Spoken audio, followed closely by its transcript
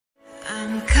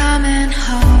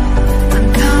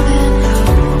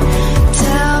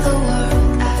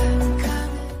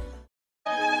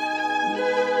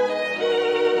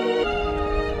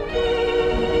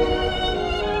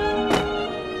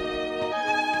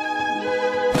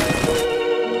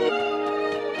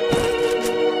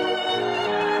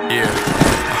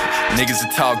Niggas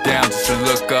will talk down just to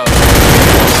look up.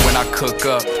 When I cook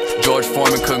up, George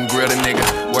Foreman couldn't grill a nigga.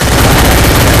 Working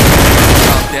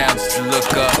talk down just to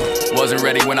look up. Wasn't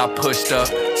ready when I pushed up.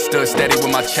 Stood steady with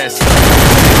my chest up.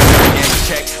 Game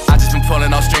check, I just been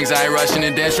pulling off strings. I ain't rushing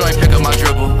and then sure ain't pick up my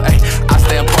dribble. Ay, I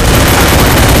stay on point,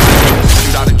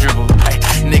 shoot out a dribble. Ay,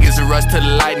 niggas will rush to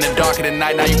the light in the dark of the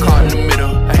night. Now you caught in the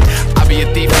middle. Ay, I be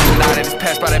a thief in the night. I just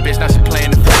passed by that bitch, now she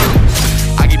playing the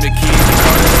fiddle. I give the keys to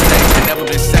go to the safe, ain't never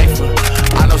been safer.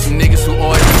 I know some niggas who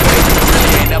always been faithful,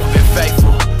 really ain't never been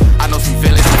faithful. I know some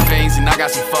villains and fiends, and I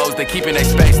got some foes, they keeping their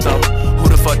space though. Who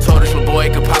the fuck told this little boy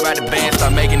could pop out the band,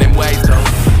 start making them waves though?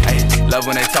 Hey, love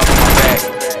when they talk on my back,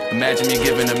 imagine me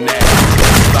giving them that.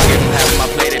 If I give them half of my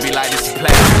plate, they be like, this is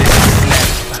platinum, this is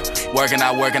snap. Working,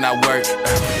 I work,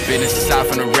 business aside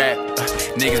from the rap.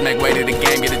 Niggas make way to the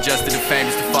game, get adjusted to fame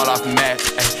just to fall off the mat.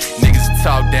 Niggas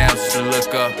talk down just to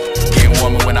look up. Getting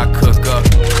warmer when I cook up.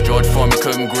 George Foreman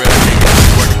couldn't grill a nigga.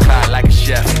 Work the clock like a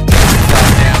chef. Talk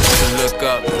down just to look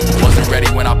up. Wasn't ready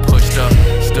when I pushed up.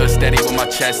 Stood steady with my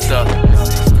chest up.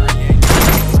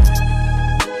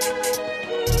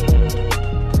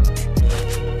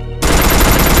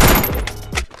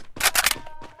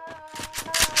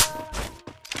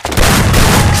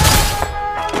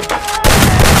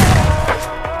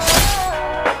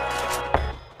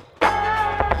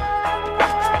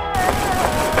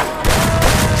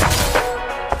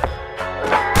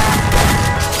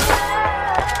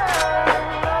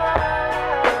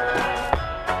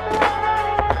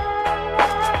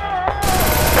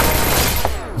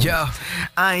 Yo,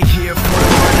 I ain't here for the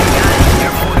money, I ain't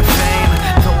here for the fame.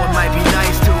 Though it might be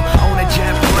nice to own a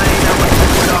jet plane, I'ma do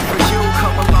it all for you,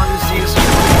 come along and see it's true.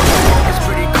 The world is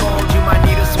pretty cold, you might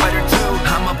need a sweater too.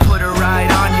 I'ma put a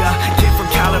ride on ya, kid from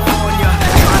California.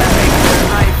 Try to make it in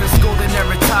life, in school they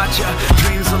never taught ya.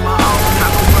 Dreams of my own,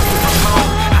 I've been working from home.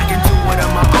 I can do it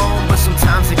on my own, but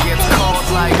sometimes it gets cold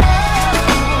like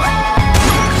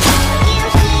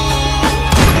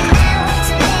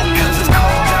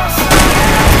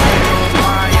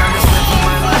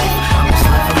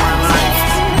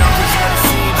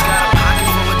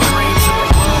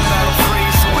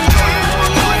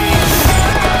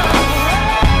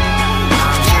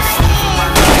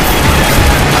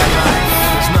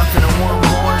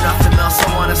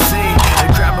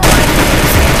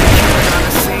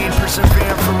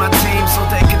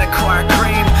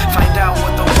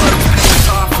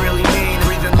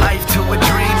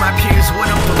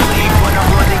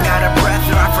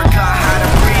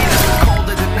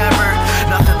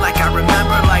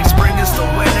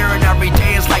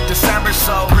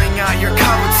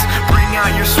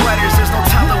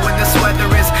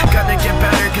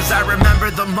I remember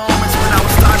the moments when I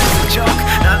was starting to joke.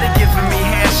 Now they're giving me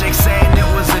handshakes saying it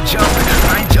was a joke.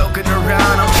 I ain't joking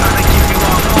around, I'm trying to give you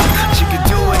all hope. But you can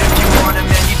do it if you want it,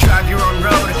 man, you drive your own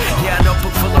road. Yeah, a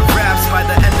notebook full of raps by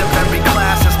the end of every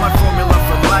class. That's my formula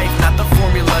for life, not the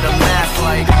formula to math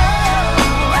like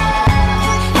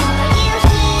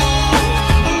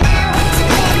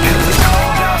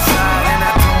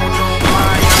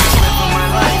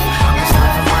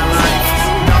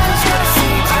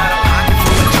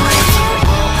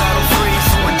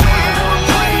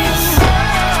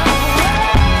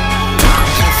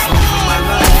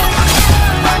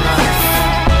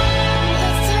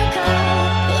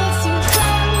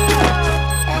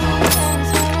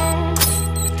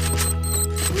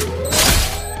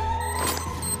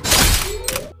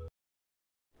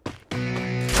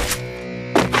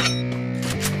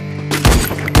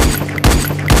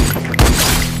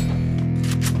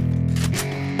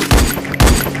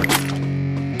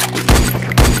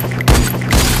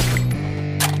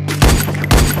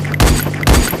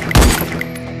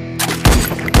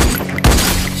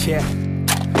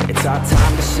yeah, it's our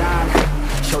time to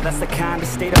shine. Show that's the kind of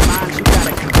state of mind you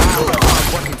gotta combine with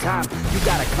hard work and time. You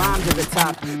gotta climb to the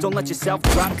top. Don't let yourself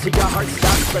drop till your heart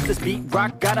stops. Let this beat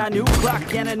rock. Got a new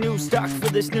clock and a new stock for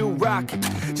this new rock.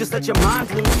 Just let your mind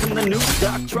loose from the new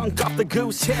stock. Drunk off the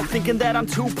goose, yeah, thinking that I'm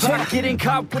too pop. Getting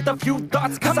caught with a few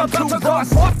thoughts, cause I'm too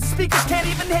lost. Off the speakers can't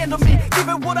even handle me.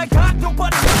 Even what I got,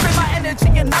 nobody can bring my energy.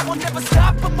 And I will never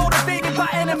stop, but motivated by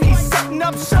enemies. Setting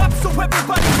up shop so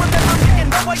everybody remember me.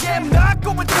 And though I am not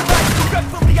going through life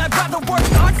regretfully, I'd rather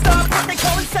work non-stop. What they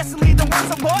call incessantly, than work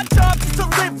some hard jobs just to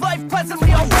live life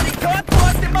pleasantly. Already got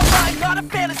lost in my mind, not a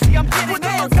fantasy. I'm getting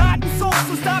there. Forgotten souls,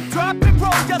 so stop, dropping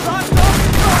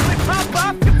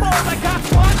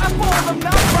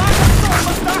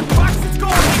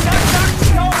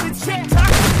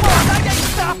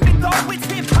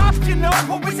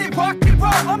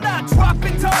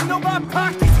I know my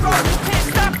pocket's broke. Can't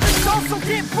stop the show, so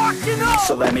get rockin' up.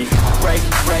 So let me break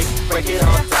it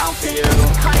all down for you.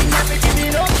 I ain't never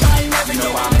giving up, I ain't never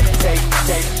giving up.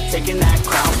 Taking that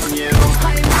crown from you.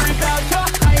 I ain't worried about you,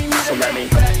 I ain't need. So let me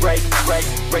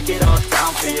break it all down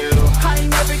for you. I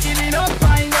ain't never giving up,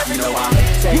 I ain't never giving up.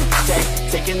 I'm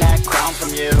taking that crown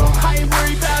from you. I ain't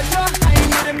worried about you, I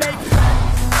ain't here to make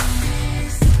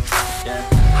friends.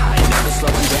 I ain't never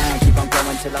slowing down, keep on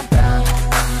going till I'm found.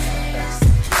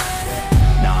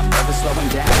 No, I'm never slowing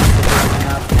down, keep going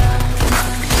up.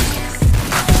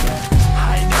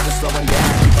 I ain't never slowing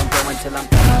down, keep on going till I'm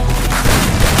found.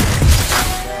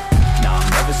 No, I'm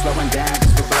never slowing down,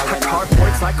 cause we're blowing up.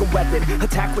 Hardboard's like a weapon,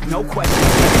 attack with no question.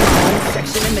 My own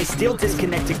section and they still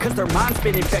disconnected, cause their mind's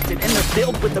been infected and they're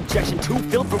filled with objection, too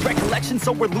filled for recollection.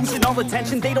 So we're losing all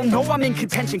attention, they don't know I'm in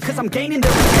contention, cause I'm gaining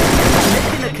their attention. I'm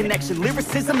making a connection,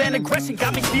 lyricism and aggression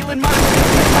got me feeling my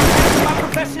passion, my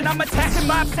profession. I'm attacking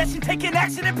my obsession, taking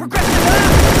action and progression. I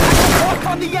go off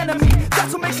on the enemy,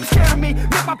 that's what makes them scared of me.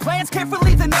 Make my plans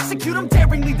carefully, then execute them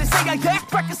daringly. They say I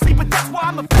act recklessly, but that's why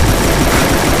I'm effective.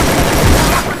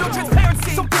 No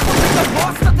transparency. Some people think I'm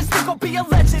lost, others think I'll be a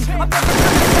legend. I'm never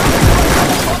gonna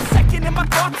stop, I'm second in my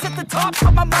thoughts at the top,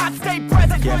 but my mind stay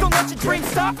present. Don't let your dreams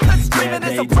stop, cause dreaming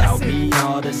is a blessing. They tell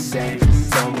me all the same,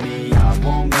 told me I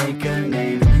won't make a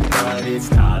name, but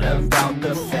it's not about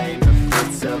the fame,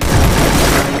 it's about